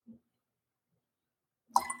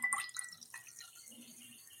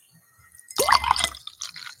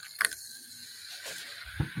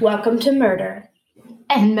Welcome to Murder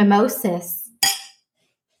and Mimosas.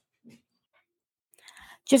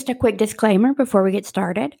 Just a quick disclaimer before we get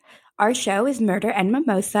started. Our show is Murder and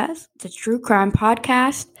Mimosas. It's a true crime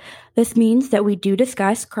podcast. This means that we do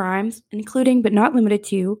discuss crimes, including but not limited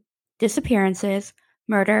to disappearances,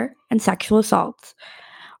 murder, and sexual assaults.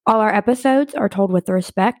 All our episodes are told with the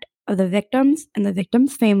respect of the victims and the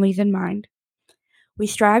victims' families in mind. We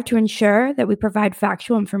strive to ensure that we provide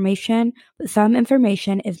factual information, but some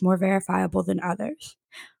information is more verifiable than others.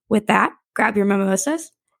 With that, grab your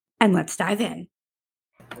mimosas and let's dive in.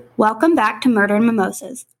 Welcome back to Murder and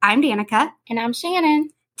Mimosas. I'm Danica. And I'm Shannon.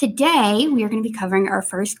 Today, we are going to be covering our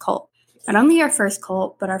first cult. Not only our first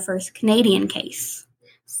cult, but our first Canadian case.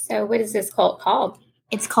 So what is this cult called?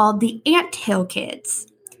 It's called the Anthill Kids.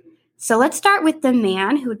 So let's start with the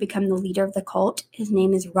man who would become the leader of the cult. His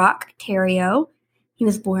name is Roch Thériault. He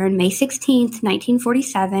was born May 16th,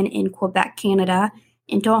 1947 in Quebec, Canada,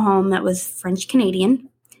 into a home that was French-Canadian,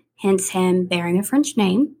 hence him bearing a French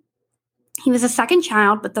name. He was a second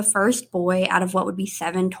child, but the first boy out of what would be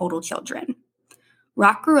 7 total children.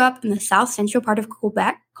 Roch grew up in the south-central part of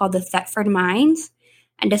Quebec called the Thetford Mines,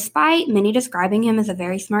 and despite many describing him as a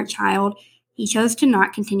very smart child, he chose to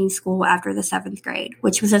not continue school after the 7th grade,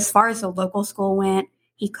 which was as far as the local school went.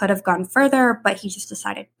 He could have gone further, but he just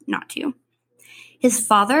decided not to. His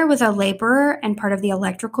father was a laborer and part of the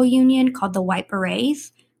electrical union called the White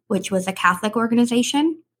Berets, which was a Catholic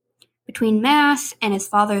organization. Between Mass and his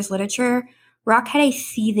father's literature, Roch had a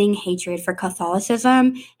seething hatred for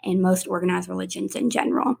Catholicism and most organized religions in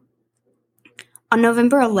general. On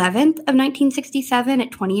November 11th of 1967,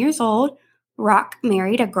 at 20 years old, Roch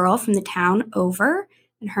married a girl from the town over,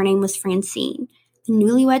 and her name was Francine. The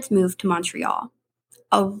newlyweds moved to Montreal.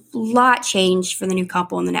 A lot changed for the new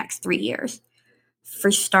couple in the next 3 years. For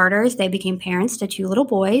starters, they became parents to 2 little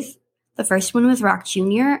boys. The first one was Roch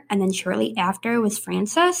Jr., and then shortly after was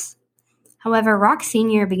Francis. However, Roch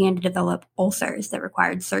Sr. began to develop ulcers that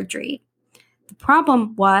required surgery. The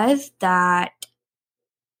problem was that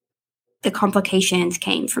the complications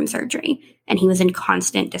came from surgery, and he was in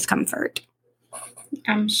constant discomfort.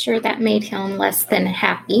 I'm sure that made him less than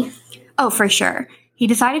happy. Oh, for sure. He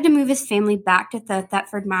decided to move his family back to the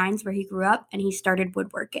Thetford Mines where he grew up, and he started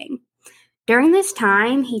woodworking. During this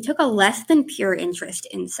time, he took a less than pure interest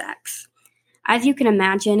in sex. As you can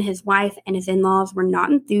imagine, his wife and his in-laws were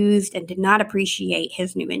not enthused and did not appreciate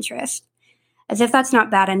his new interest. As if that's not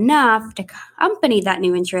bad enough, to accompany that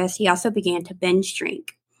new interest, he also began to binge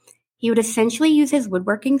drink. He would essentially use his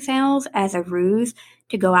woodworking sales as a ruse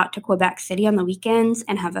to go out to Quebec City on the weekends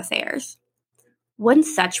and have affairs. One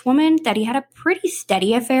such woman that he had a pretty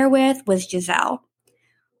steady affair with was Giselle.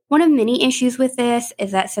 One of many issues with this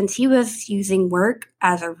is that since he was using work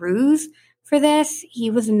as a ruse for this,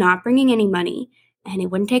 he was not bringing any money, and it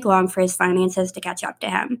wouldn't take long for his finances to catch up to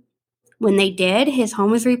him. When they did, his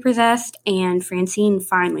home was repossessed, and Francine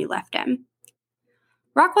finally left him.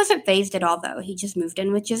 Roch wasn't fazed at all, though. He just moved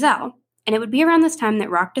in with Giselle, and it would be around this time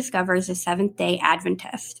that Roch discovers the Seventh-day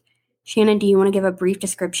Adventist. Shannon, do you want to give a brief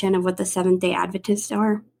description of what the Seventh-day Adventists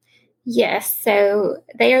are? Yes, so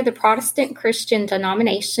they are the Protestant Christian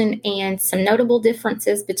denomination, and some notable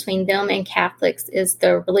differences between them and Catholics is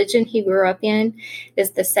the religion he grew up in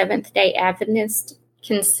is the Seventh-day Adventist,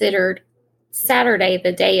 considered Saturday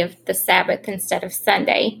the day of the Sabbath instead of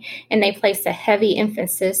Sunday, and they place a heavy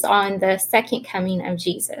emphasis on the second coming of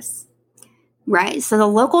Jesus. Right, so the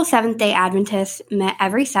local Seventh-day Adventists met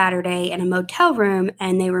every Saturday in a motel room,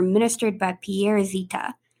 and they were ministered by Pierre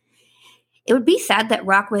Zita. It would be said that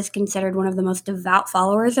Roch was considered one of the most devout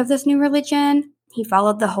followers of this new religion. He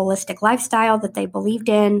followed the holistic lifestyle that they believed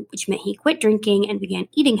in, which meant he quit drinking and began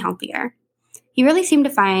eating healthier. He really seemed to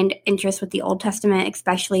find interest with the Old Testament,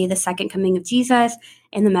 especially the second coming of Jesus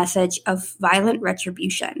and the message of violent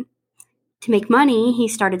retribution. To make money, he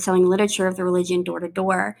started selling literature of the religion door to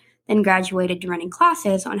door, then graduated to running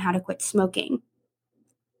classes on how to quit smoking.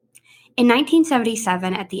 In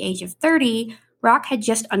 1977, at the age of 30, Roch had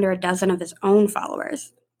just under a dozen of his own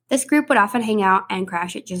followers. This group would often hang out and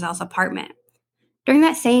crash at Giselle's apartment. During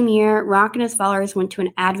that same year, Roch and his followers went to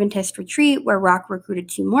an Adventist retreat where Roch recruited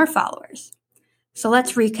 2 more followers. So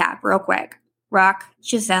let's recap real quick. Roch,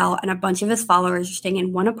 Giselle, and a bunch of his followers are staying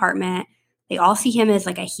in one apartment. They all see him as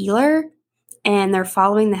like a healer, and they're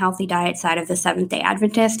following the healthy diet side of the Seventh-day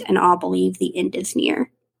Adventist and all believe the end is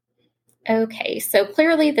near. Okay, so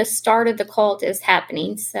clearly the start of the cult is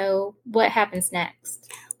happening. So what happens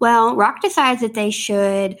next? Well, Roch decides that they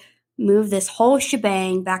should move this whole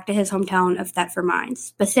shebang back to his hometown of Thetford Mines,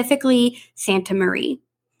 specifically Santa Marie.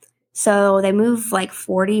 So they move like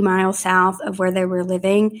 40 miles south of where they were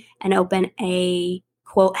living and open a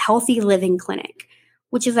quote, healthy living clinic,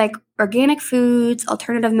 which is like organic foods,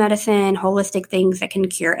 alternative medicine, holistic things that can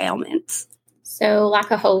cure ailments. So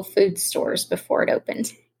like a Whole Foods stores before it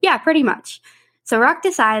opened. Yeah, pretty much. So Rock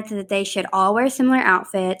decided that they should all wear similar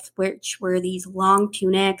outfits, which were these long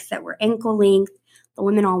tunics that were ankle length. The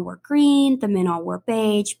women all wore green, the men all wore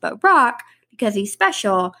beige, but Rock, because he's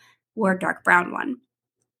special, wore a dark brown one.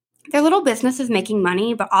 Their little business is making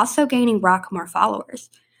money, but also gaining Rock more followers.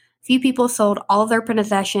 A few people sold all of their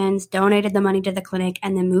possessions, donated the money to the clinic,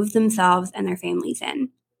 and then moved themselves and their families in.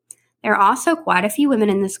 There are also quite a few women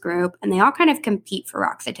in this group, and they all kind of compete for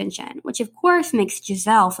Rock's attention, which of course makes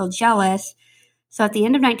Giselle feel jealous. So at the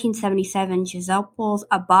end of 1977, Giselle pulls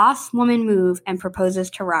a boss woman move and proposes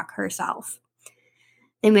to Rock herself.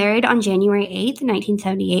 They married on January 8th,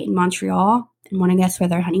 1978 in Montreal. And want to guess where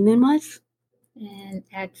their honeymoon was? An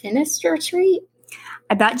Adventist retreat?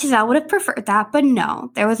 I bet Giselle would have preferred that, but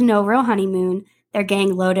no, there was no real honeymoon. Their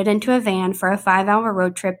gang loaded into a van for a 5-hour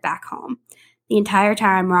road trip back home. The entire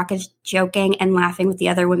time, Rock is joking and laughing with the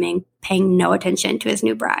other women, paying no attention to his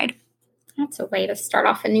new bride. That's a way to start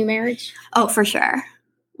off a new marriage. Oh, for sure.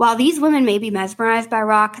 While these women may be mesmerized by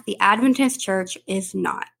Rock, the Adventist church is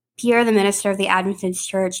not. Pierre, the minister of the Adventist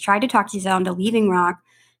church, tried to talk Giselle into leaving Rock,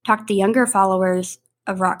 talked the younger followers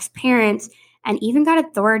of Rock's parents, and even got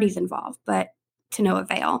authorities involved, but to no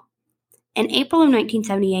avail. In April of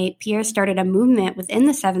 1978, Pierre started a movement within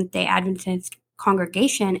the Seventh-day Adventist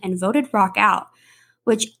congregation and voted Rock out,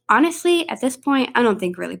 which honestly, at this point, I don't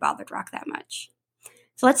think really bothered Rock that much.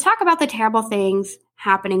 So let's talk about the terrible things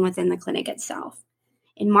happening within the clinic itself.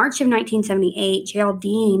 In March of 1978,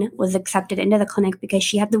 Geraldine was accepted into the clinic because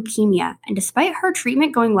she had leukemia, and despite her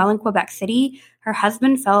treatment going well in Quebec City, her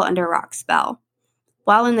husband fell under Rock's spell.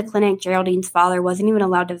 While in the clinic, Geraldine's father wasn't even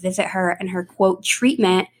allowed to visit her, and her, quote,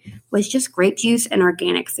 treatment was just grape juice and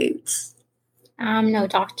organic foods. I'm no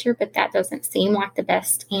doctor, but that doesn't seem like the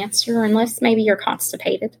best answer, unless maybe you're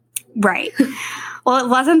constipated. Right. Well, it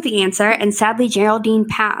wasn't the answer, and sadly, Geraldine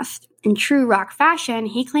passed. In true Rock fashion,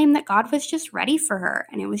 he claimed that God was just ready for her,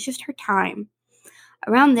 and it was just her time.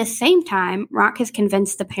 Around this same time, Rock has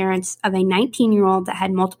convinced the parents of a 19-year-old that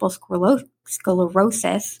had multiple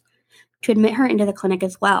sclerosis to admit her into the clinic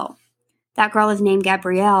as well. That girl is named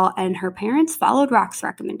Gabrielle, and her parents followed Rock's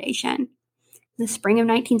recommendation. In the spring of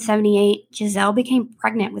 1978, Giselle became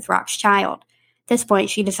pregnant with Rock's child. At this point,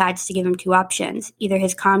 she decides to give him two options. Either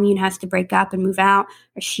his commune has to break up and move out,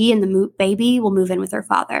 or she and the baby will move in with her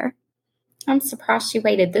father. I'm surprised she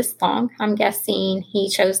waited this long. I'm guessing he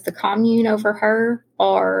chose the commune over her,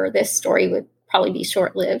 or this story would probably be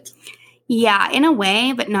short-lived. Yeah, in a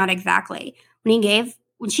way, but not exactly.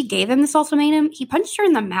 When she gave him this ultimatum, he punched her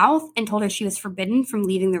in the mouth and told her she was forbidden from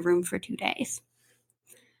leaving the room for 2 days.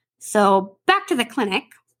 So, back to the clinic.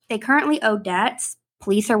 They currently owe debts.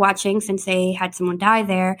 Police are watching since they had someone die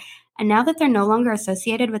there. And now that they're no longer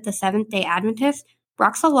associated with the Seventh-day Adventists,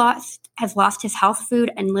 Rock has lost his health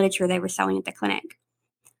food and literature they were selling at the clinic.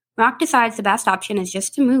 Rock decides the best option is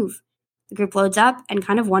just to move. The group loads up and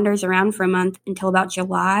kind of wanders around for a month until about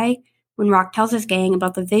July, when Rock tells his gang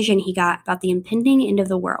about the vision he got about the impending end of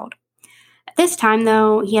the world. At this time,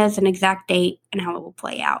 though, he has an exact date and how it will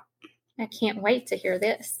play out. I can't wait to hear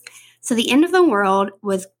this. So the end of the world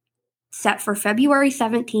was set for February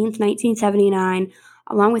 17th, 1979,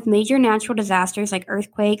 along with major natural disasters like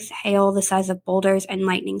earthquakes, hail the size of boulders, and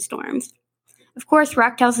lightning storms. Of course,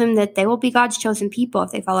 Rock tells them that they will be God's chosen people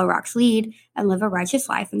if they follow Rock's lead and live a righteous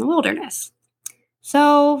life in the wilderness.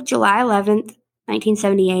 So, July 11th,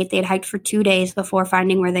 1978, they had hiked for 2 days before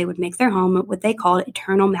finding where they would make their home at what they called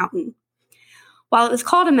Eternal Mountain. While it was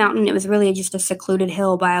called a mountain, it was really just a secluded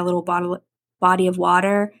hill by a little body of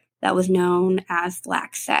water that was known as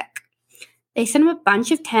Lac Sec. They set up a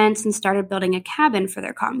bunch of tents and started building a cabin for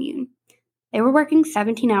their commune. They were working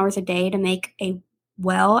 17 hours a day to make a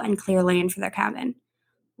well and clear land for their cabin.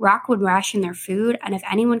 Rock would ration their food, and if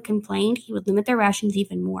anyone complained, he would limit their rations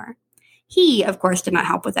even more. He, of course, did not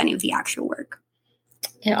help with any of the actual work.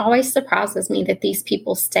 It always surprises me that these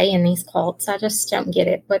people stay in these cults. I just don't get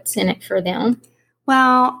it. What's in it for them?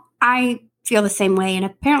 Well, I feel the same way, and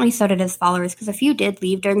apparently so did his followers, because a few did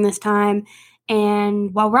leave during this time.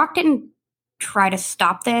 And while Rock didn't try to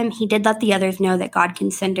stop them, he did let the others know that God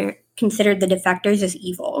considered the defectors as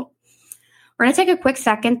evil. We're going to take a quick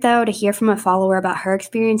second, though, to hear from a follower about her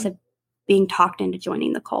experience of being talked into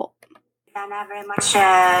joining the cult. I'm not very much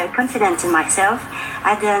confident in myself.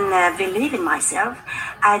 I didn't believe in myself.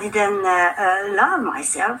 I didn't love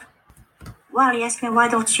myself. Well, he asked me, why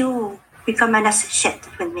don't you become an associate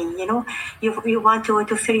with me? You know, you want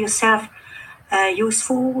to feel yourself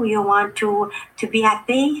useful, you want to be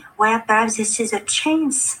happy, well, perhaps this is the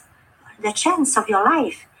chance of your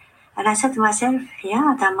life. And I said to myself,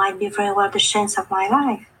 yeah, that might be very well the chance of my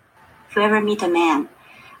life. If you ever meet a man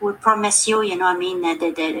who will promise you, the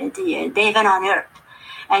heaven on earth,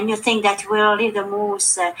 and you think that you will live the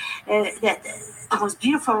most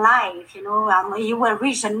beautiful life, you will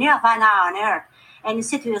reach the nirvana on earth, and you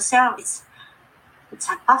say to yourself, it's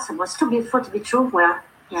impossible, it's too beautiful to be true. Well,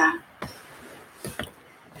 yeah.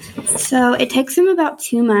 So it takes them about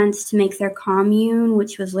 2 months to make their commune,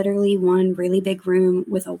 which was literally one really big room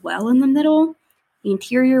with a well in the middle. The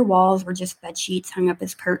interior walls were just bed sheets hung up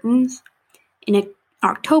as curtains. In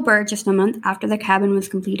October, just a month after the cabin was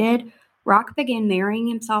completed, Rock began marrying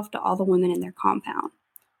himself to all the women in their compound.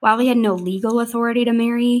 While he had no legal authority to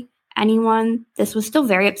marry anyone, this was still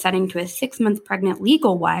very upsetting to his 6-month pregnant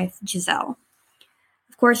legal wife, Giselle.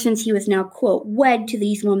 Of course, since he was now, quote, wed to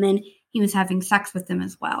these women, he was having sex with them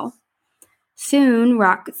as well. Soon,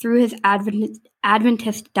 Rock threw his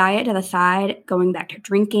Adventist diet to the side, going back to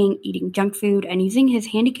drinking, eating junk food, and using his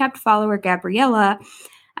handicapped follower, Gabriella,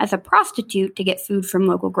 as a prostitute to get food from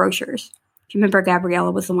local grocers. Do you remember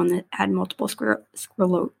Gabriella was the one that had multiple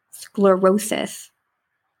sclerosis?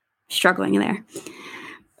 Struggling there.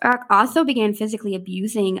 Rock also began physically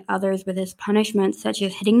abusing others with his punishments, such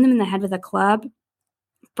as hitting them in the head with a club,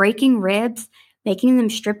 breaking ribs, making them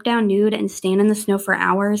strip down nude and stand in the snow for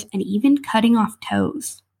hours, and even cutting off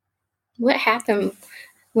toes. What happened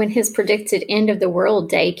when his predicted end of the world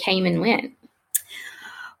day came and went?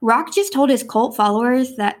 Rock just told his cult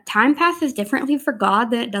followers that time passes differently for God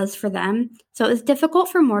than it does for them, so it was difficult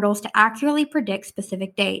for mortals to accurately predict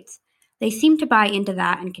specific dates. They seemed to buy into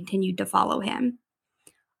that and continued to follow him.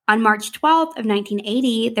 On March 12th of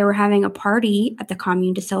 1980, they were having a party at the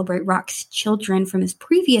commune to celebrate Rock's children from his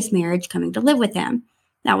previous marriage coming to live with him.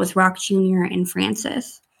 That was Rock Jr. and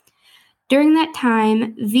Frances. During that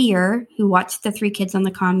time, Veer, who watched the 3 kids on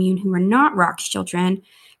the commune who were not Rock's children,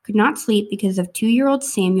 could not sleep because of 2-year-old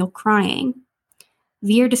Samuel crying.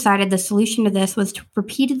 Veer decided the solution to this was to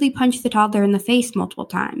repeatedly punch the toddler in the face multiple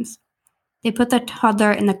times. They put the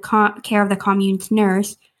toddler in the care of the commune's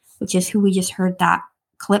nurse, which is who we just heard that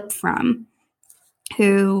clip from,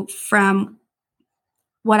 who, from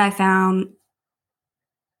what I found,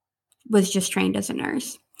 was just trained as a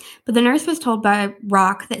nurse. But the nurse was told by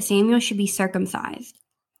Rock that Samuel should be circumcised.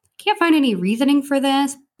 Can't find any reasoning for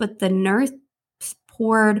this, but the nurse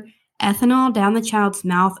poured ethanol down the child's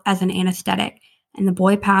mouth as an anesthetic, and the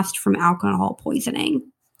boy passed from alcohol poisoning.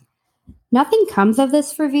 Nothing comes of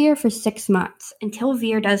this for Veer for 6 months, until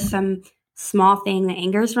Veer does some small thing that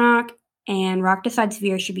angers Rock, and Rock decides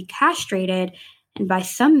Veer should be castrated, and by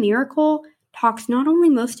some miracle, talks not only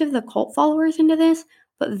most of the cult followers into this,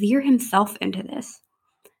 but Veer himself into this.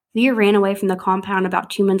 Veer ran away from the compound about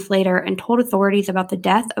 2 months later and told authorities about the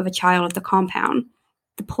death of a child at the compound.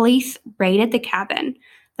 The police raided the cabin.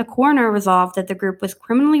 The coroner resolved that the group was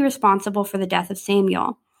criminally responsible for the death of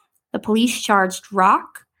Samuel. The police charged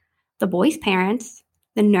Rock, the boy's parents,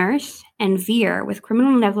 the nurse, and Veer with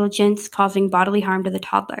criminal negligence causing bodily harm to the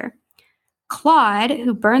toddler. Claude,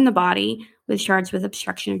 who burned the body, was charged with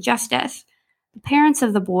obstruction of justice. The parents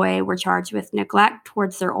of the boy were charged with neglect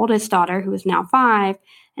towards their oldest daughter, who was now 5,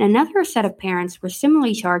 and another set of parents were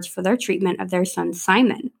similarly charged for their treatment of their son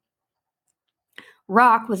Simon.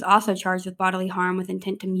 Rock was also charged with bodily harm with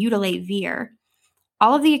intent to mutilate Veer.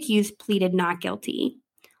 All of the accused pleaded not guilty.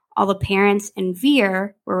 All the parents and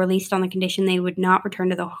Veer were released on the condition they would not return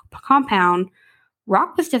to the compound.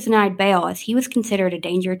 Rock was denied bail as he was considered a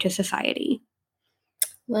danger to society.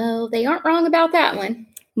 Well, they aren't wrong about that one.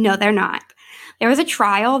 No, they're not. There was a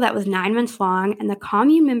trial that was 9 months long, and the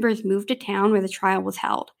commune members moved to town where the trial was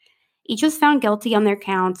held. Each was found guilty on their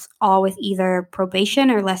counts, all with either probation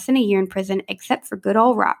or less than a year in prison, except for good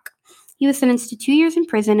old Rock. He was sentenced to 2 years in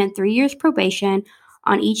prison and 3 years probation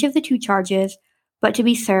on each of the 2 charges, but to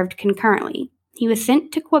be served concurrently. He was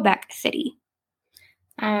sent to Quebec City.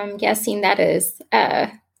 I'm guessing that is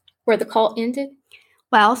where the cult ended?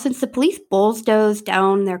 Well, since the police bulldozed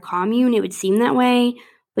down their commune, it would seem that way,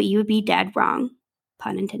 but you would be dead wrong.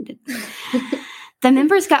 Pun intended. The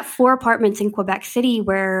members got 4 apartments in Quebec City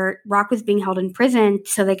where Rock was being held in prison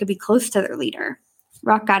so they could be close to their leader.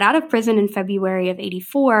 Rock got out of prison in February of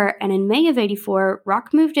 84, and in May of 84,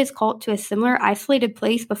 Rock moved his cult to a similar isolated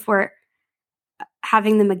place before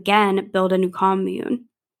having them again build a new commune.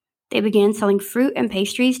 They began selling fruit and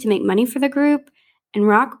pastries to make money for the group, and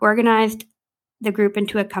Rock organized the group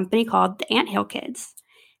into a company called the Anthill Kids.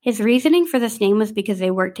 His reasoning for this name was because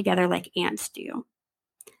they worked together like ants do.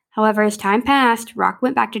 However, as time passed, Rock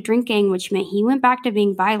went back to drinking, which meant he went back to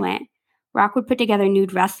being violent. Rock would put together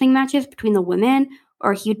nude wrestling matches between the women,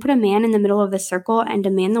 or he would put a man in the middle of a circle and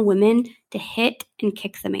demand the women to hit and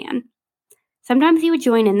kick the man. Sometimes he would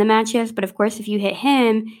join in the matches, but of course, if you hit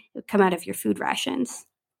him, it would come out of your food rations.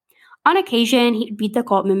 On occasion, he'd beat the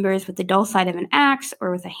cult members with the dull side of an axe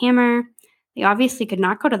or with a hammer. They obviously could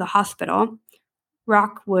not go to the hospital.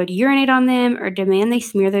 Rock would urinate on them or demand they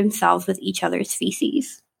smear themselves with each other's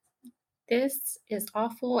feces. This is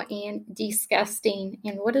awful and disgusting.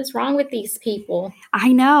 And what is wrong with these people?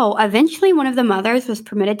 I know. Eventually, one of the mothers was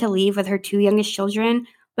permitted to leave with her 2 youngest children,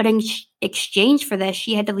 but in exchange for this,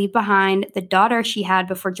 she had to leave behind the daughter she had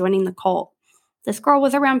before joining the cult. This girl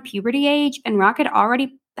was around puberty age, and Rock had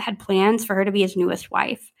already had plans for her to be his newest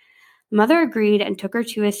wife. The mother agreed and took her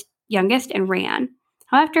to his youngest and ran.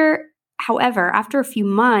 However, after a few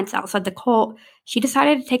months outside the cult, she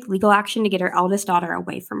decided to take legal action to get her eldest daughter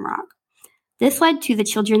away from Rock. This led to the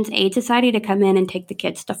Children's Aid Society to come in and take the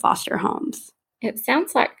kids to foster homes. It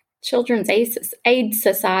sounds like Children's Aid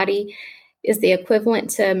Society is the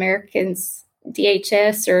equivalent to Americans'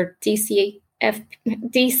 DHS or DCFS.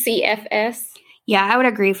 Yeah, I would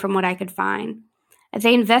agree from what I could find. As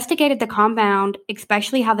they investigated the compound,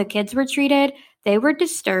 especially how the kids were treated, they were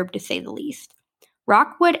disturbed to say the least.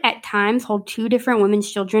 Rock would at times hold 2 different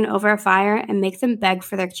women's children over a fire and make them beg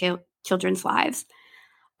for their children's lives.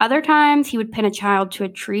 Other times, he would pin a child to a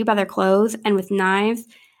tree by their clothes and with knives,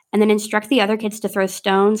 and then instruct the other kids to throw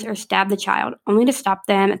stones or stab the child, only to stop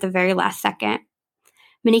them at the very last second.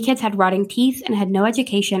 Many kids had rotting teeth and had no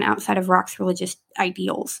education outside of Rock's religious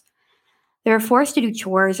ideals. They were forced to do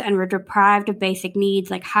chores and were deprived of basic needs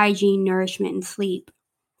like hygiene, nourishment, and sleep.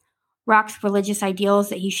 Rock's religious ideals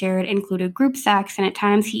that he shared included group sex, and at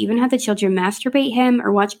times he even had the children masturbate him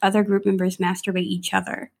or watch other group members masturbate each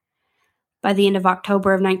other. By the end of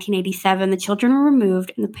October of 1987, the children were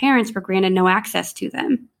removed and the parents were granted no access to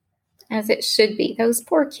them. As it should be. Those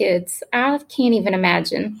poor kids. I can't even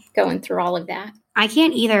imagine going through all of that. I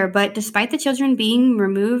can't either, but despite the children being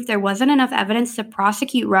removed, there wasn't enough evidence to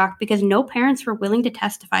prosecute Rock because no parents were willing to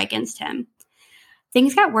testify against him.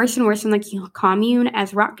 Things got worse and worse in the commune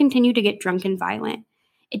as Rock continued to get drunk and violent.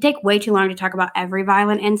 It'd take way too long to talk about every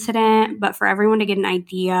violent incident, but for everyone to get an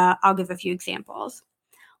idea, I'll give a few examples.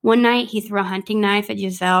 One night, he threw a hunting knife at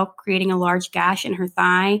Giselle, creating a large gash in her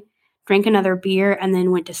thigh, drank another beer, and then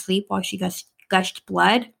went to sleep while she gushed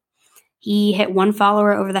blood. He hit one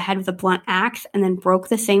follower over the head with a blunt axe and then broke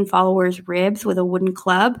the same follower's ribs with a wooden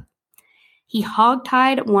club. He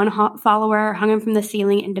hog-tied one follower, hung him from the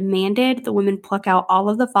ceiling, and demanded the women pluck out all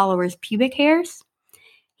of the follower's pubic hairs.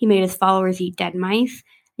 He made his followers eat dead mice,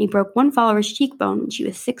 and he broke one follower's cheekbone when she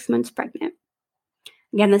was 6 months pregnant.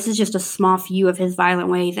 Again, this is just a small few of his violent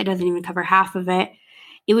ways. It doesn't even cover half of it.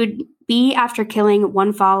 It would be after killing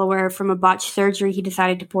one follower from a botched surgery he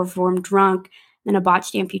decided to perform drunk, then a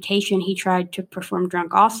botched amputation he tried to perform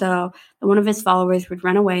drunk also, that one of his followers would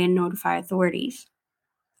run away and notify authorities.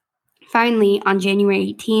 Finally, on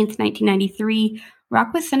January 18th, 1993,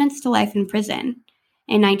 Rock was sentenced to life in prison.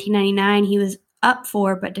 In 1999, he was up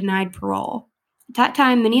for but denied parole. At that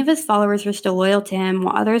time, many of his followers were still loyal to him,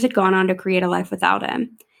 while others had gone on to create a life without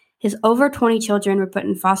him. His over 20 children were put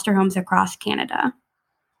in foster homes across Canada.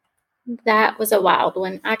 That was a wild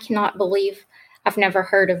one. I cannot believe I've never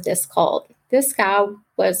heard of this cult. This guy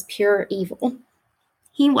was pure evil.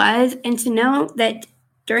 He was, and to know that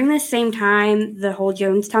during the same time the whole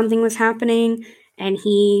Jonestown thing was happening, and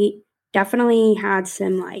he definitely had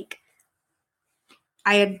some,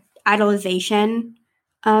 idolization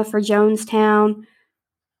for Jonestown,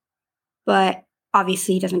 but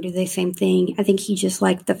obviously he doesn't do the same thing. I think he just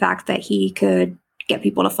liked the fact that he could get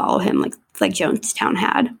people to follow him like Jonestown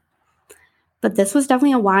had. But this was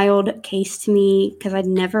definitely a wild case to me because I'd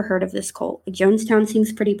never heard of this cult. Jonestown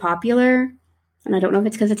seems pretty popular, and I don't know if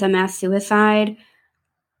it's because it's a mass suicide,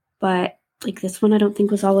 but this one I don't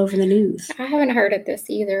think was all over the news. I haven't heard of this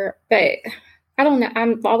either, but I don't know.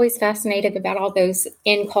 I'm always fascinated about all those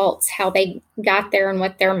in cults, how they got there and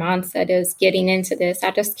what their mindset is getting into this.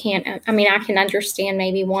 I just can't. I can understand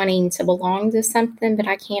maybe wanting to belong to something, but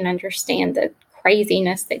I can't understand the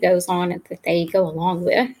craziness that goes on and that they go along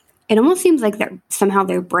with. It almost seems like they're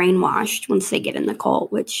brainwashed once they get in the cult,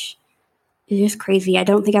 which is just crazy. I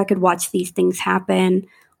don't think I could watch these things happen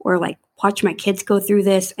or watch my kids go through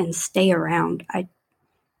this and stay around. I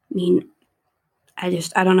don't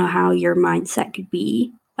know how your mindset could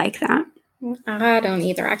be like that. I don't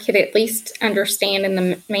either. I could at least understand in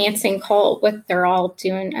the Manson cult what they're all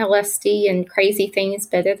doing LSD and crazy things,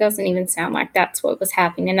 but it doesn't even sound like that's what was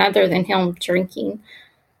happening. And other than him drinking,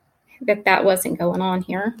 that wasn't going on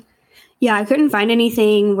here. Yeah, I couldn't find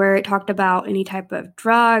anything where it talked about any type of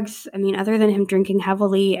drugs. I mean, other than him drinking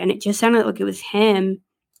heavily, and it just sounded like it was him.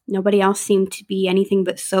 Nobody else seemed to be anything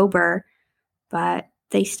but sober, but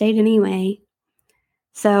they stayed anyway.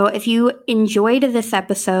 So if you enjoyed this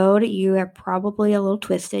episode, you are probably a little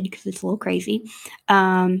twisted because it's a little crazy.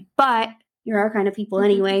 But you're our kind of people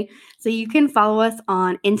anyway. So you can follow us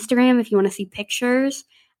on Instagram if you want to see pictures.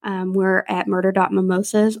 We're at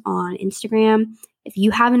murder.mimosas on Instagram. If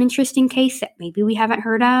you have an interesting case that maybe we haven't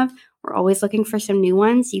heard of, we're always looking for some new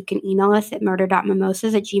ones. You can email us at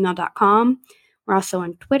murder.mimosas@gmail.com. We're also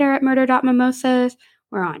on Twitter at murder.mimosas.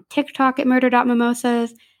 We're on TikTok at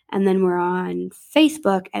murder.mimosas. And then we're on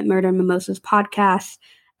Facebook at Murder Mimosas Podcast.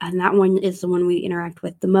 And that one is the one we interact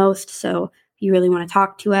with the most. So if you really want to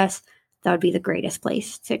talk to us, that would be the greatest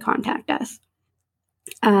place to contact us.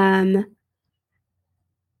 In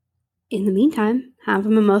the meantime, have a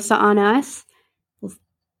mimosa on us. We'll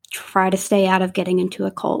try to stay out of getting into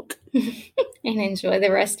a cult. And enjoy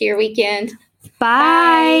the rest of your weekend.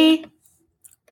 Bye.